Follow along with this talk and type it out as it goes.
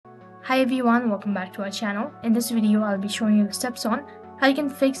Hi everyone, welcome back to our channel. In this video, I'll be showing you the steps on how you can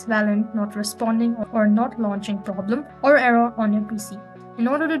fix Valorant not responding or not launching problem or error on your PC. In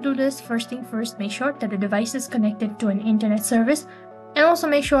order to do this, first thing first, make sure that the device is connected to an internet service, and also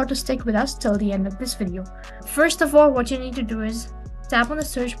make sure to stick with us till the end of this video. First of all, what you need to do is tap on the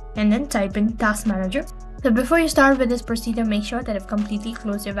search and then type in Task Manager. So before you start with this procedure, make sure that you've completely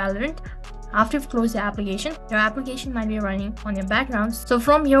closed your Valorant. After you've closed your application might be running on your background. So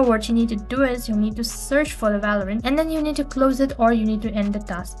from here, what you need to do is you need to search for the Valorant, and then you need to close it or you need to end the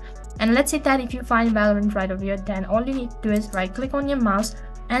task. And let's say that if you find Valorant right over here, then all you need to do is right click on your mouse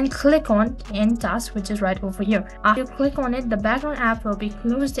and click on End Task, which is right over here. After you click on it, the background app will be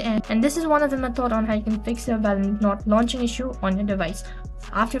closed, and this is one of the methods on how you can fix your Valorant not launching issue on your device.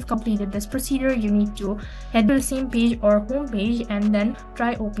 After you've completed this procedure, you need to head to the same page or home page and then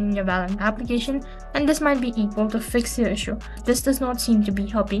try opening your Valorant application, and this might be equal to fix your issue. If this does not seem to be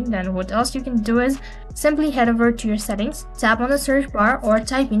helping, then what else you can do is simply head over to your settings, tap on the search bar or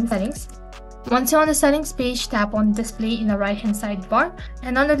type in settings. Once you're on the settings page, tap on display in the right hand side bar,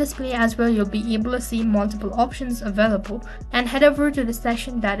 and under display as well, you'll be able to see multiple options available, and head over to the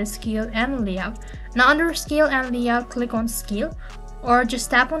section that is scale and layout. Now under scale and layout, click on scale or just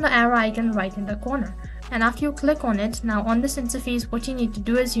tap on the arrow icon right in the corner. And after you click on it, now on this interface, what you need to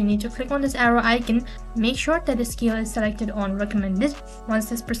do is you need to click on this arrow icon, make sure that the scale is selected on recommended. Once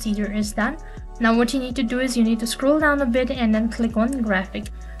this procedure is done, now what you need to do is you need to scroll down a bit and then click on graphic.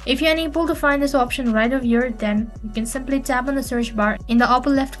 If you're unable to find this option right over here, then you can simply tap on the search bar in the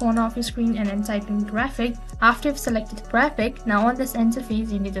upper left corner of your screen and then type in graphic. After you've selected graphic, now on this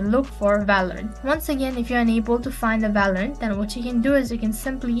interface, you need to look for Valorant. Once again, if you're unable to find the Valorant, then what you can do is you can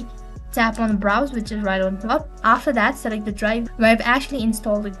simply tap on browse, which is right on top. After that, select the drive where I've actually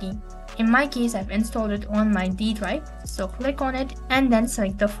installed the D. In my case, I've installed it on my D drive, so click on it and then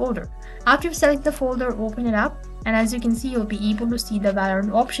select the folder. After you select the folder, open it up, and as you can see, you'll be able to see the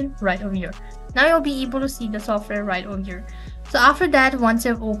Valorant option right over here. Now you'll be able to see the software right over here. So after that, once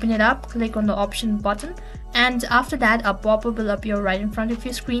you've opened it up, click on the option button, and after that, a pop-up will appear right in front of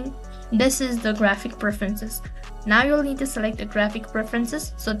your screen. This is the graphic preferences. Now you'll need to select the graphic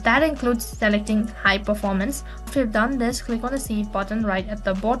preferences, so that includes selecting high performance. After you've done this, click on the save button right at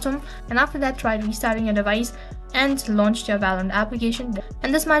the bottom, and after that, try restarting your device and launch your Valorant application,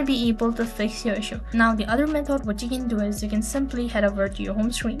 and this might be able to fix your issue. Now the other method, what you can do is you can simply head over to your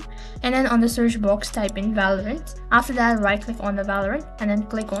home screen and then on the search box type in Valorant. After that, right click on the Valorant and then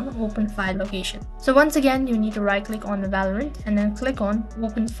click on open file location. So once again, you need to right click on the Valorant and then click on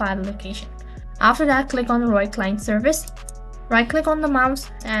open file location. After that, click on the right client service, right click on the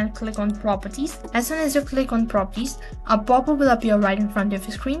mouse and click on properties. As soon as you click on properties, a pop-up will appear right in front of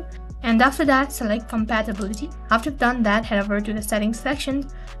your screen. And after that, select compatibility. After you've done that, head over to the settings section,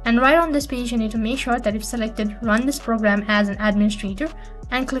 and right on this page, you need to make sure that you've selected run this program as an administrator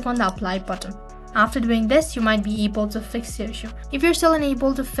and click on the apply button. After doing this, you might be able to fix your issue. If you're still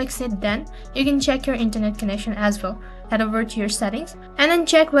unable to fix it, then you can check your internet connection as well. Head over to your settings and then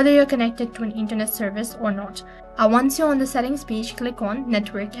check whether you're connected to an internet service or not. Once you're on the settings page, click on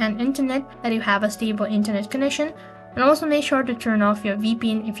network and internet that you have a stable internet connection, and also make sure to turn off your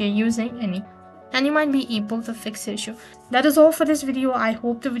VPN if you're using any, and you might be able to fix the issue. That is all for this video. I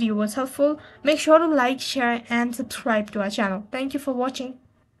hope the video was helpful. Make sure to like, share and subscribe to our channel. Thank you for watching.